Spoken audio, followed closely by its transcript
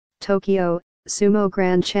Tokyo, Sumo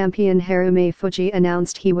Grand Champion Harumafuji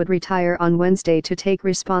announced he would retire on Wednesday to take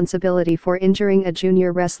responsibility for injuring a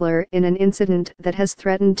junior wrestler in an incident that has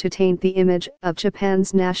threatened to taint the image of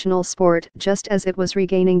Japan's national sport just as it was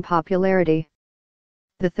regaining popularity.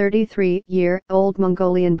 The 33-year-old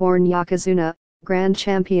Mongolian-born Yokozuna, Grand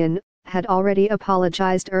Champion, had already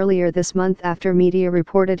apologized earlier this month after media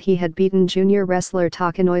reported he had beaten junior wrestler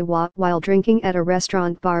Takanoiwa while drinking at a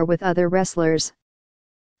restaurant bar with other wrestlers.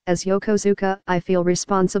 As Yokozuka, I feel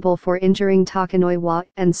responsible for injuring Takanoiwa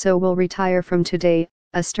and so will retire from today,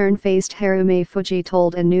 a stern-faced Harumafuji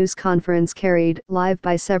told a news conference carried live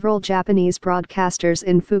by several Japanese broadcasters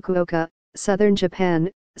in Fukuoka, southern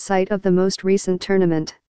Japan, site of the most recent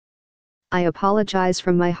tournament. I apologize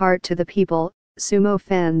from my heart to the people, sumo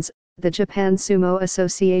fans, the Japan Sumo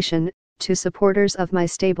Association, to supporters of my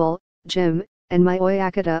stable, gym, and my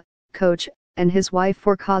Oyakata, coach, and his wife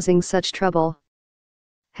for causing such trouble.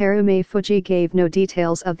 Harumafuji gave no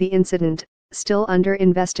details of the incident, still under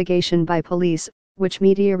investigation by police, which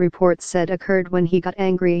media reports said occurred when he got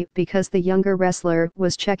angry because the younger wrestler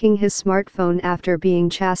was checking his smartphone after being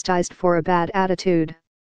chastised for a bad attitude.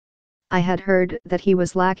 I had heard that he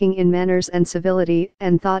was lacking in manners and civility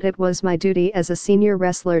and thought it was my duty as a senior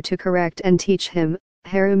wrestler to correct and teach him,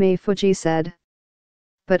 Harumafuji said.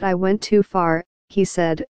 But I went too far, he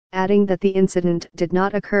said, adding that the incident did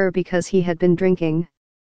not occur because he had been drinking.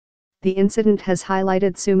 The incident has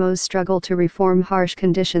highlighted sumo's struggle to reform harsh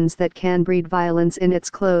conditions that can breed violence in its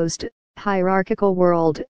closed, hierarchical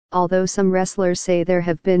world, although some wrestlers say there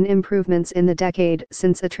have been improvements in the decade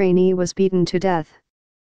since a trainee was beaten to death.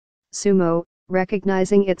 Sumo,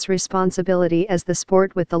 recognizing its responsibility as the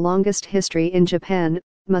sport with the longest history in Japan,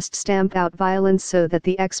 must stamp out violence so that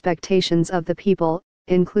the expectations of the people,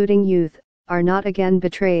 including youth, are not again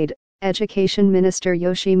betrayed, Education Minister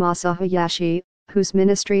Yoshimasa Hayashi, whose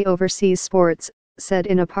ministry oversees sports, said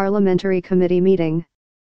in a parliamentary committee meeting.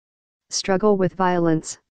 Struggle with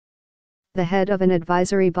violence. The head of an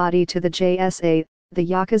advisory body to the JSA, the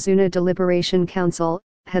Yokozuna Deliberation Council,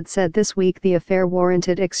 had said this week the affair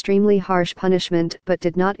warranted extremely harsh punishment but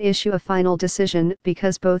did not issue a final decision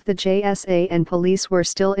because both the JSA and police were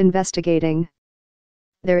still investigating.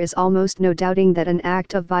 There is almost no doubting that an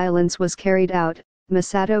act of violence was carried out,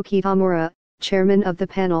 Masato Kitamura, chairman of the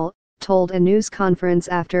panel, told a news conference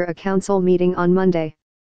after a council meeting on Monday.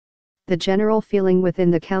 The general feeling within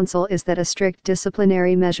the council is that a strict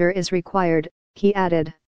disciplinary measure is required, he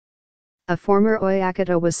added. A former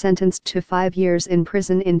Oyakata was sentenced to 5 years in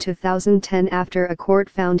prison in 2010 after a court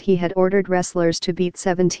found he had ordered wrestlers to beat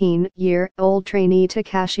 17-year-old trainee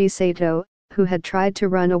Takashi Sato, who had tried to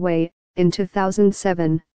run away, in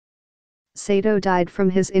 2007. Sato died from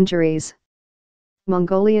his injuries.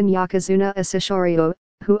 Mongolian Yokozuna Asashoryu,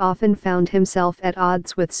 who often found himself at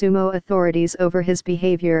odds with sumo authorities over his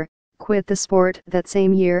behavior, quit the sport that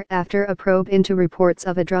same year after a probe into reports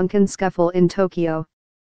of a drunken scuffle in Tokyo.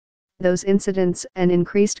 Those incidents and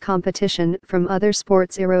increased competition from other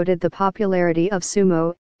sports eroded the popularity of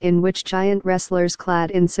sumo, in which giant wrestlers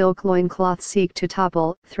clad in silk loincloths seek to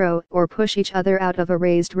topple, throw, or push each other out of a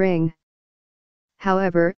raised ring.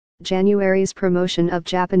 However, January's promotion of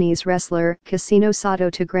Japanese wrestler Kasino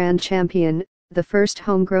Sato to Grand Champion, the first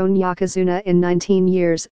homegrown Yokozuna in 19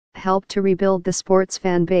 years, helped to rebuild the sport's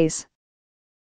fan base.